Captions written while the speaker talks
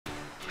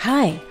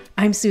Hi,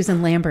 I'm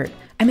Susan Lambert.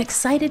 I'm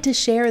excited to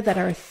share that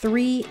our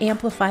 3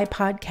 Amplify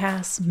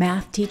podcasts,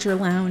 Math Teacher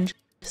Lounge,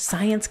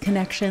 Science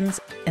Connections,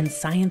 and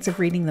Science of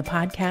Reading the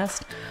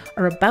Podcast,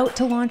 are about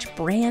to launch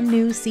brand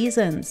new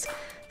seasons.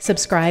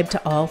 Subscribe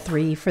to all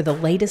 3 for the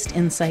latest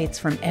insights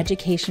from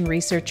education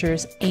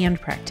researchers and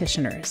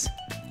practitioners.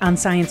 On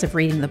Science of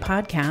Reading the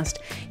Podcast,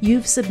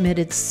 you've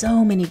submitted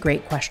so many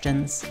great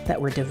questions that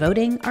we're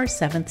devoting our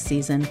 7th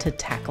season to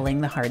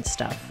tackling the hard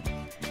stuff.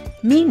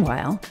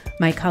 Meanwhile,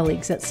 my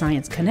colleagues at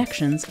Science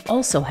Connections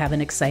also have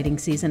an exciting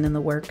season in the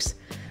works.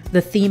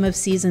 The theme of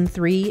Season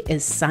 3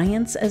 is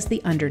Science as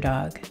the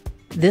Underdog.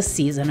 This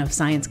season of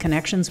Science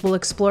Connections will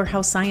explore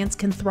how science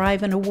can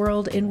thrive in a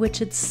world in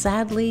which it's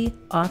sadly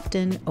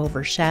often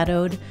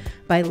overshadowed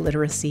by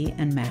literacy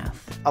and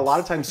math. A lot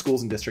of times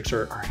schools and districts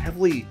are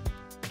heavily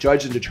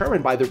judged and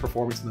determined by their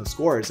performance in those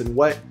scores. And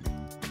what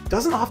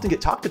doesn't often get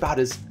talked about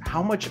is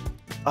how much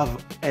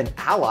of an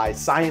ally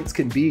science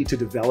can be to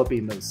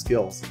developing those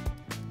skills.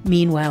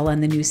 Meanwhile,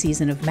 on the new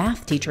season of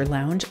Math Teacher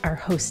Lounge, our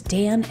hosts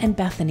Dan and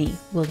Bethany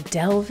will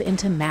delve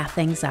into math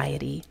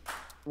anxiety.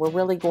 We're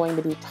really going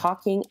to be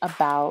talking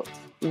about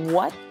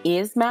what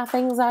is math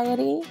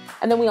anxiety.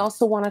 And then we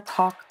also want to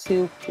talk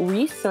to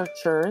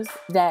researchers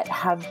that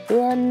have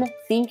been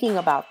thinking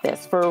about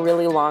this for a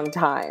really long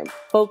time.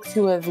 Folks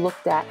who have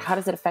looked at how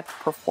does it affect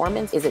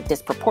performance? Is it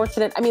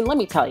disproportionate? I mean, let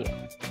me tell you,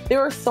 there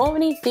are so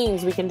many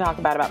things we can talk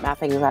about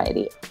math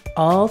anxiety.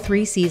 All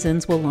 3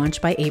 seasons will launch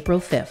by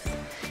April 5th.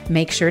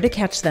 Make sure to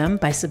catch them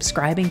by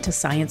subscribing to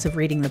Science of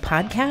Reading the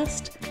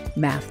Podcast,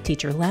 Math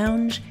Teacher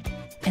Lounge,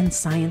 and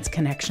Science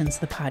Connections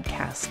the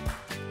podcast.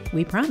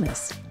 We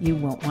promise you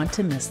won't want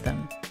to miss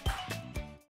them.